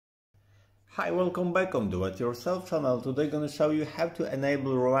Hi, welcome back on Do It Yourself channel. Today I'm going to show you how to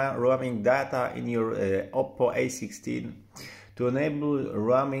enable roaming data in your Oppo A16. To enable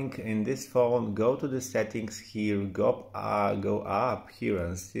roaming in this phone, go to the settings here, go up here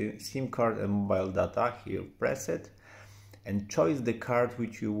and SIM card and mobile data here, press it and choose the card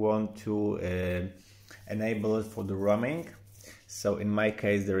which you want to enable it for the roaming. So in my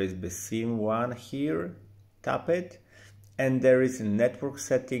case there is the SIM one here, tap it. And there is a network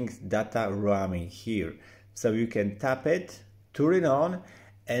settings data roaming here. So you can tap it, turn it on,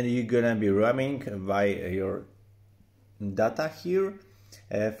 and you're gonna be roaming via your data here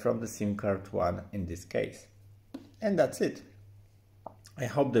from the SIM card one in this case. And that's it. I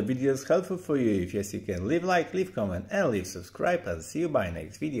hope the video is helpful for you. If yes, you can leave like, leave comment, and leave subscribe, and see you by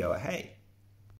next video. Hey!